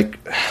man, like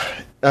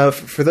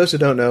for those who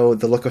don't know,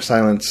 The Look of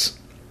Silence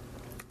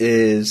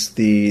is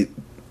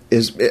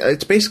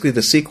it's basically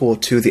the sequel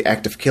to The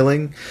Act of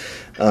Killing,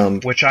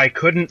 which I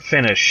couldn't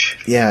finish.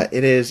 Yeah,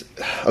 it is.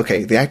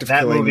 Okay, The Act of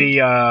Killing. That movie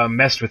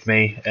messed with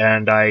me,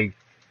 and I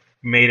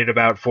made it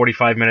about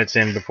 45 minutes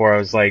in before I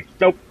was like,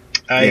 nope,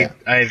 I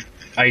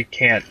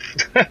can't.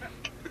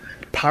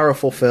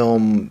 Powerful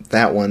film,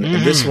 that one.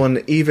 And this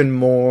one, even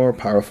more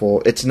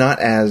powerful. It's not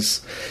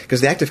as...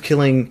 Because The Act of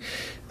Killing...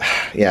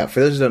 Yeah, for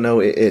those who don't know,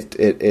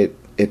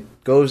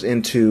 it goes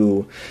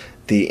into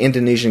the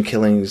Indonesian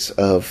killings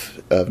of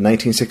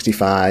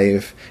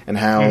 1965 and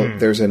how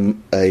there's a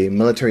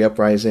military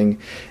uprising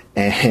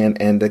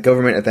and the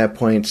government at that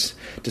point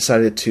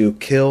decided to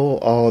kill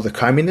all the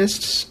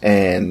communists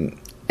and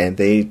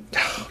they,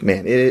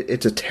 man,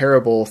 it's a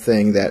terrible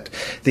thing that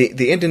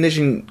the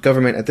Indonesian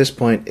government at this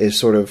point is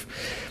sort of,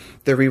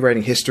 they're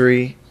rewriting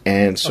history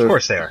and sort of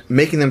course they are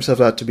making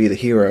themselves out to be the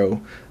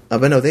hero.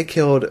 But no, they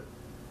killed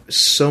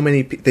so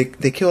many.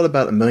 They killed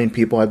about 1 million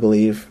people, I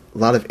believe. A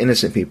lot of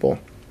innocent people.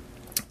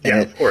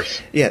 Yeah, of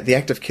course. Yeah, The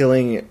Act of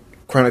Killing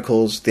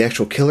chronicles the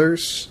actual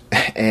killers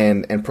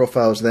and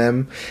profiles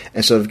them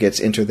and sort of gets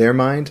into their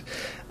mind.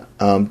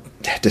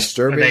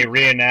 Disturbing. And they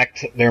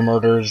reenact their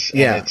murders.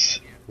 Yeah. And it's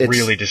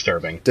really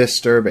disturbing.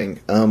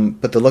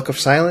 But The Look of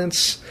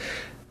Silence,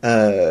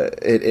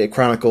 it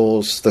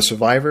chronicles the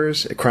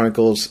survivors. It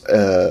chronicles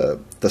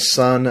the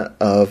son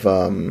of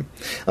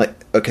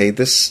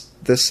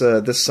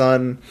this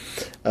son,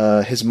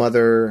 his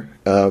mother,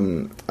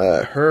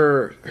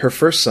 her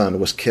first son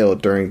was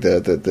killed during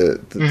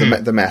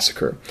the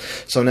massacre.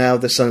 So now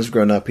the son's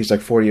grown up. He's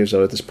like 40 years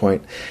old at this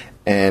point.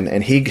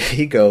 And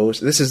he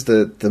goes. This is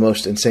the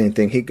most insane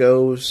thing. He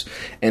goes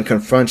and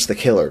confronts the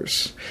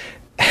killers.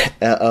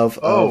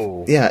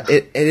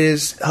 It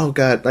is, oh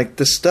god, like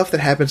the stuff that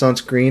happens on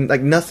screen,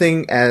 like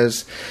nothing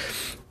as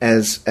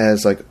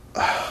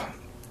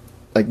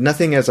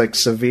nothing as like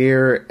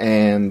severe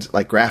and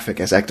like graphic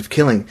as Act of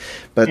Killing,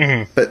 but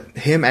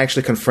him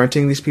actually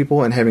confronting these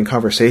people and having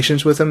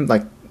conversations with them,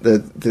 like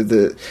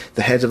the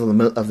heads of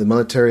the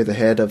military, the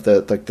head of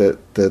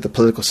the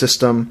political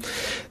system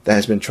that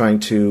has been trying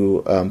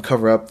to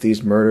cover up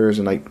these murders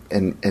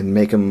and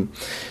make them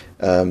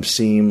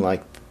seem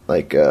like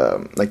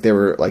they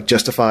were like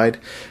justified.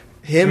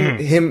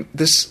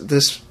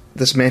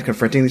 This man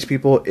confronting these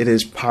people, it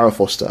is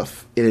powerful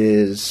stuff. It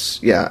is,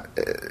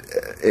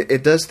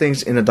 it does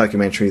things in a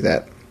documentary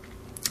that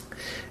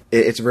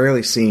it's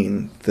rarely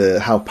seen.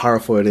 How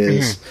powerful it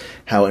is,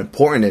 how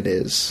important it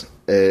is.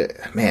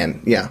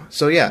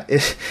 So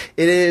it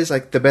is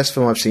like the best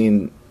film I've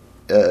seen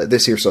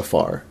this year so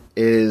far.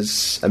 It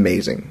is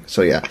amazing.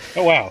 So yeah.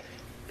 Oh wow.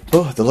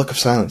 Oh, The Look of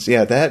Silence.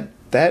 Yeah,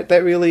 that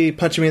really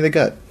punched me in the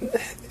gut.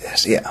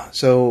 Yeah.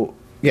 So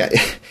yeah.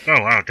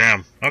 Oh wow,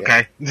 damn.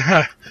 Okay.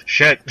 Yeah.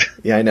 Shit.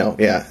 Yeah, I know.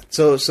 Yeah.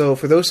 So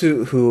for those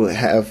who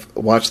have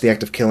watched The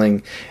Act of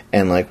Killing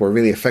and like were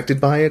really affected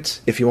by it,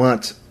 if you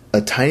want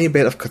a tiny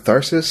bit of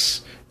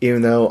catharsis,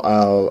 even though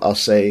I'll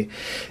say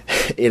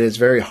it is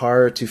very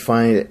hard to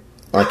find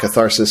like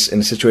catharsis in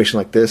a situation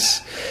like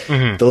this,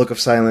 The Look of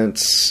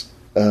Silence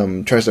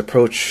tries to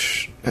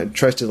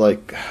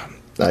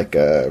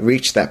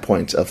reach that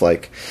point of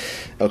like,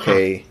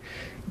 okay,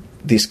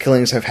 these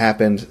killings have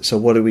happened, so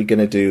what are we going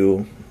to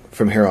do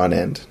from here on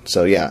end?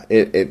 So yeah,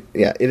 it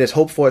is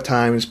hopeful at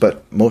times,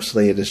 but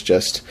mostly it is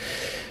just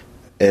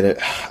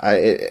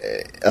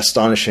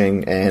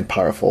astonishing and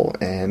powerful,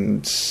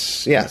 and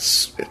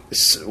yes,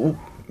 it's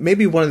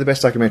maybe one of the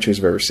best documentaries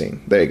I've ever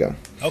seen. There you go.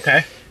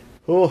 Okay.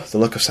 Oh, The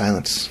Look of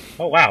Silence.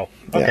 Oh wow.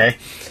 Okay. Yeah.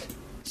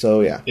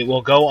 So yeah, it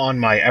will go on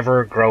my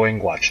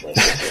ever-growing watch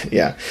list.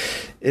 Yeah.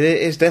 It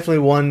is definitely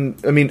one.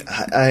 I mean,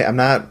 I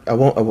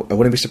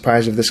wouldn't be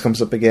surprised if this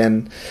comes up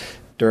again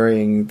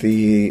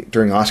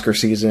during Oscar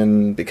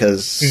season,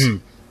 because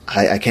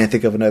I can't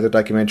think of another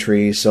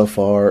documentary so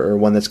far or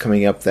one that's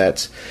coming up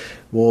that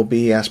will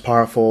be as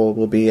powerful,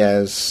 will be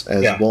as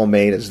well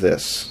made as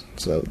this.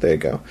 So there you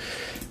go.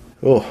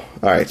 Oh,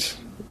 all right.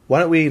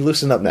 Why don't we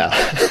loosen up now?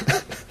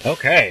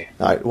 Okay.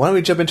 All right. Why don't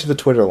we jump into the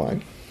Twitter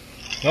line?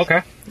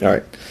 Okay. All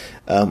right.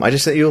 I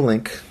just sent you a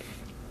link.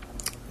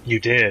 You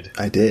did.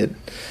 I did.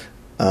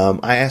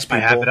 I asked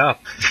people. I have it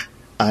up.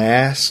 I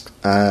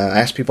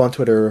asked people on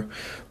Twitter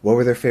what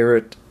were their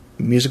favorite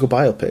musical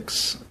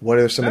biopics. What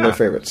are some of their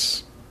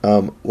favorites?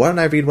 Why don't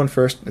I read one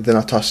first, and then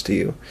I'll toss it to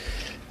you.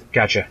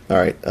 Gotcha. All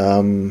right.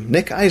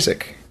 Nick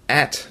Isaac,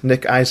 at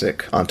Nick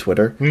Isaac on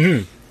Twitter.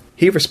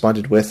 He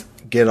responded with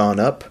 "Get On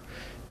Up,"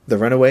 The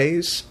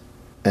Runaways,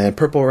 and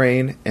Purple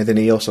Rain, and then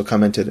he also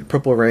commented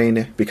Purple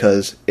Rain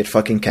because it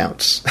fucking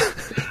counts.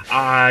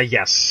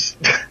 Yes.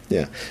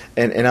 Yeah,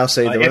 and I'll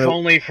say if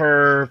only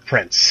for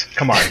Prince.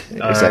 Come on,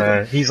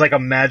 Exactly. He's like a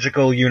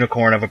magical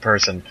unicorn of a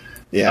person.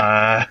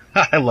 Yeah.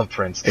 I love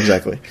Prince.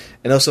 Exactly.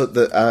 And also,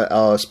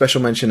 the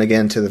special mention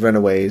again to The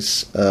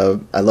Runaways.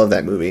 I love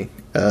that movie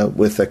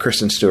with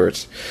Kristen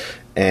Stewart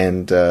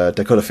and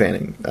Dakota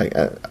Fanning.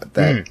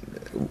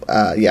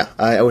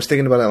 I was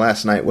thinking about it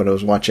last night when I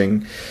was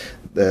watching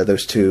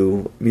those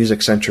two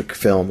music-centric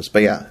films.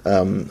 But yeah,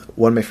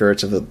 one of my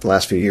favorites of the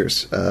last few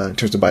years in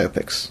terms of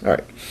biopics. All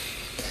right.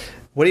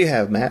 What do you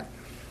have, Matt?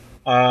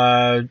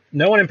 No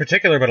one in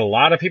particular, but a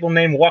lot of people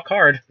named Walk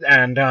Hard,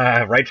 and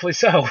rightfully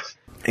so.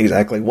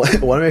 Exactly. One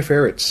of my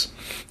favorites,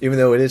 even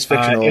though it is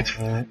fictional.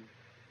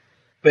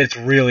 It's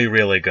really,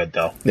 really good,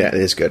 though. Yeah, it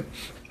is good.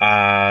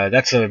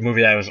 That's a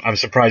movie that I'm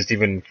surprised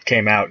even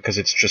came out because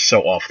it's just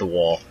so off the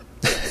wall.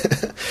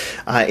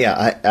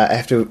 I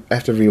have to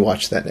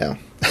rewatch that now.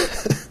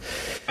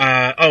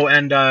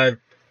 And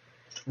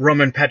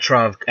Roman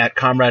Petrov at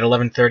Comrade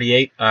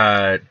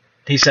 1138.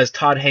 He says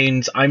Todd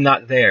Haynes' "I'm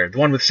Not There," the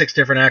one with 6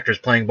 different actors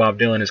playing Bob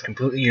Dylan, is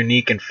completely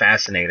unique and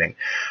fascinating.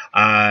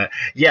 "I'm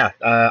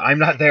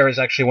Not There" is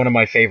actually one of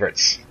my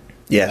favorites.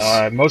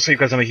 Yes. Mostly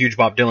because I'm a huge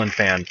Bob Dylan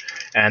fan,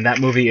 and that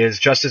movie is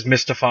just as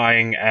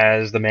mystifying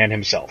as the man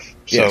himself.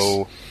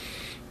 So,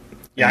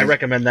 yes. I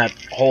recommend that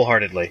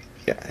wholeheartedly.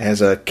 Yeah, it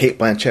has Kate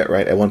Blanchett,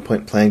 right, at one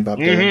point playing Bob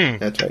Dylan.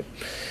 That's right.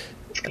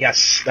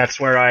 Yes, that's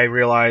where I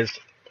realized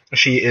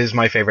she is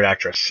my favorite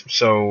actress.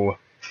 So,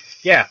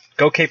 yeah,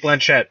 go Kate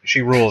Blanchett.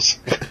 She rules.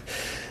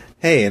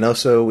 Hey, and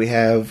also we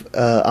have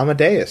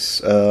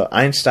Amadeus.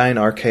 Einstein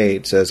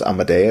Arcade says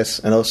Amadeus,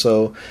 and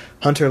also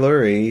Hunter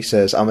Lurie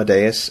says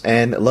Amadeus,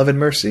 and Love and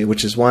Mercy,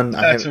 which is one...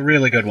 That's a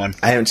really good one.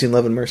 I haven't seen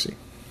Love and Mercy.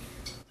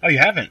 Oh, you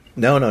haven't?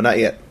 No, not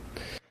yet.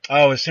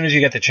 Oh, as soon as you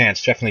get the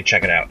chance, definitely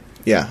check it out.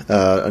 Yeah,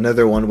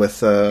 another one with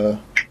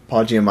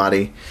Paul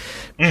Giamatti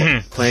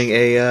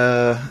playing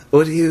a...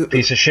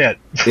 Piece of shit.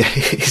 Yeah,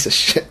 he's a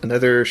shit.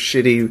 Another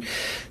shitty...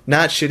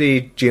 Not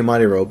shitty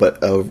Giamatti role,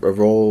 but a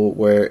role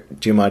where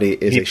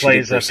Giamatti is a shitty person. He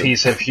plays a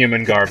piece of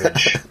human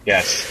garbage.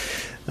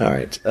 Yes. All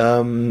right.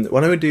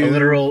 What I would do... A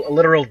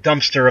literal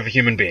dumpster of a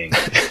human being.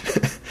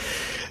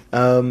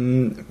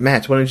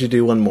 Matt, why don't you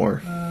do one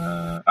more?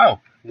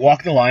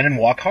 Walk the Line and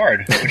Walk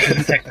Hard, which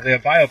isn't technically a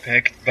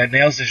biopic, but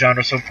nails the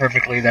genre so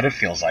perfectly that it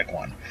feels like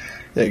one.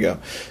 There you go.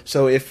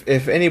 So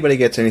if anybody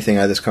gets anything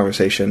out of this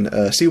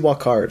conversation, see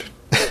Walk Hard.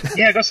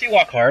 Yeah, go see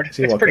Walk Hard.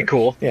 It's pretty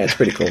cool. Yeah, it's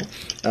pretty cool.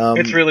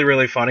 It's really,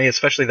 really funny,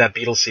 especially that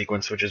Beatles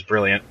sequence, which is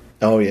brilliant.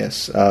 Oh,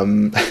 yes.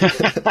 Maybe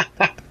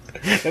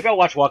I'll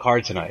watch Walk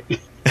Hard tonight.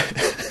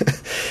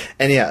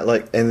 And yeah,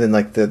 and then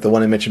the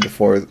one I mentioned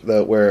before,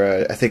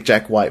 where I think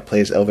Jack White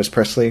plays Elvis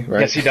Presley,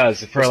 right? Yes, he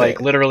does, for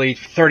literally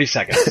 30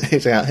 seconds.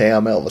 He's like, "Hey,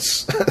 I'm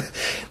Elvis."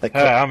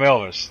 Hey, I'm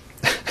Elvis.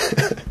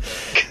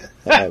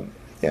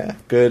 Yeah,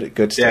 good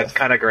stuff. Yeah, it's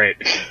kind of great.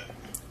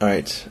 All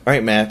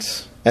right,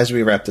 Matt. As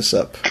we wrap this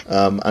up,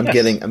 I'm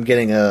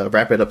getting a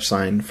wrap it up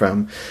sign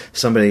from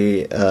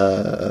somebody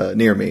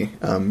near me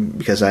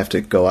because I have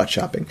to go out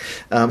shopping.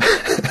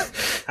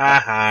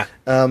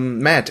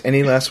 Matt,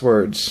 any last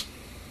words?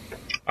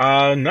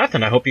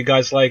 Nothing. I hope you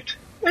guys liked.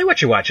 Hey,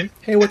 what you watching?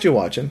 Hey, what you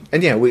watching?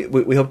 And yeah,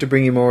 we hope to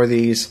bring you more of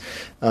these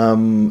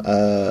on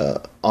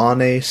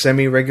a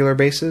semi-regular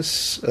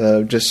basis. We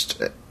have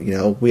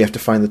to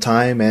find the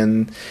time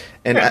and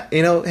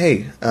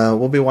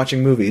we'll be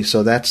watching movies,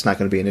 so that's not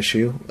going to be an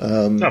issue.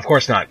 No, of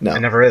course not. No. It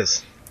never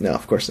is. No,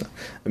 of course not.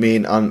 I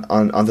mean,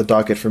 on the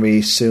docket for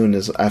me soon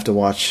is I have to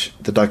watch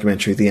the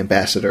documentary The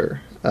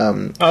Ambassador.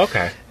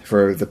 Okay.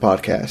 For the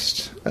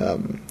podcast.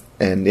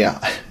 And yeah.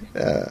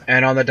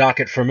 And on the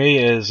docket for me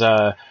is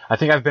I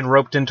think I've been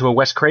roped into a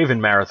Wes Craven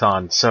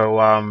marathon, so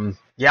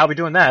I'll be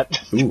doing that.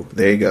 Ooh,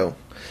 there you go.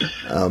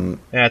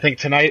 I think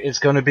tonight is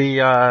going to be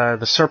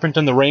The Serpent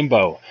and the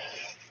Rainbow,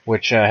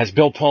 which has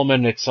Bill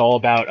Pullman. It's all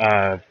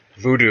about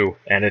voodoo,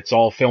 and it's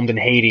all filmed in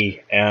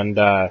Haiti. And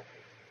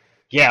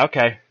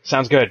okay,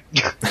 sounds good.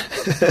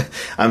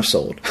 I'm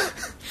sold.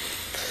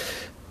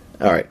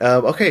 All right.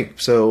 Okay,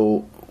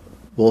 so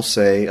we'll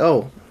say,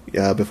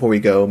 before we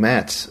go,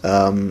 Matt,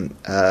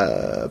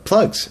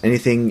 plugs.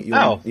 Anything you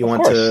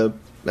want to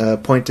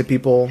point to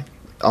people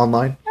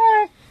online?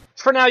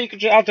 For now,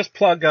 I'll just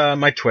plug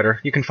my Twitter.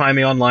 You can find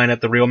me online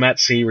at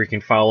 @TheRealMattC, where you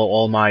can follow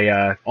all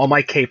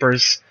my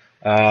capers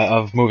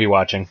of movie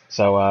watching.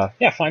 So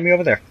find me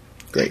over there.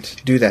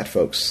 Great. Do that,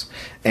 folks.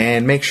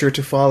 And make sure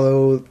to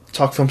follow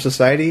Talk Film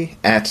Society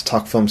at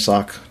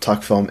TalkFilmSoc,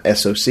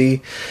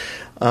 TalkFilmSoc.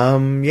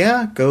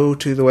 Go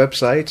to the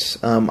website.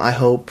 I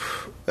hope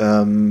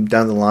down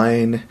the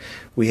line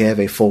we have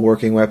a full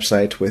working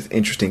website with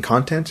interesting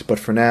content, but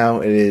for now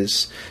it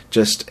is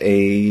just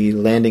a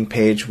landing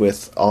page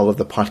with all of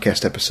the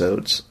podcast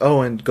episodes.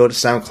 Oh, and go to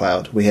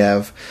SoundCloud. We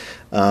have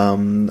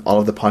all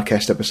of the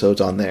podcast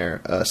episodes on there.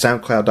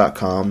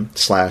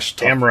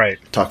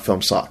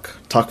 SoundCloud.com/TalkFilmSoc,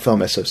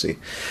 TalkFilmSoc.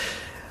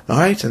 All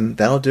right, and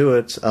that'll do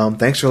it.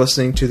 Thanks for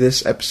listening to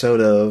this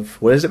episode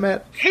of... What is it,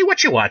 Matt? Hey,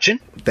 what you watching?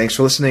 Thanks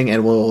for listening,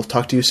 and we'll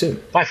talk to you soon.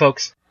 Bye,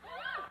 folks.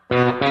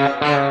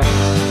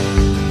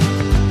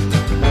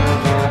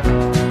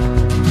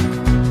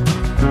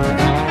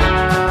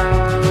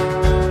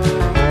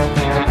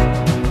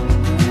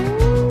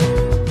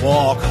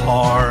 walk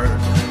hard.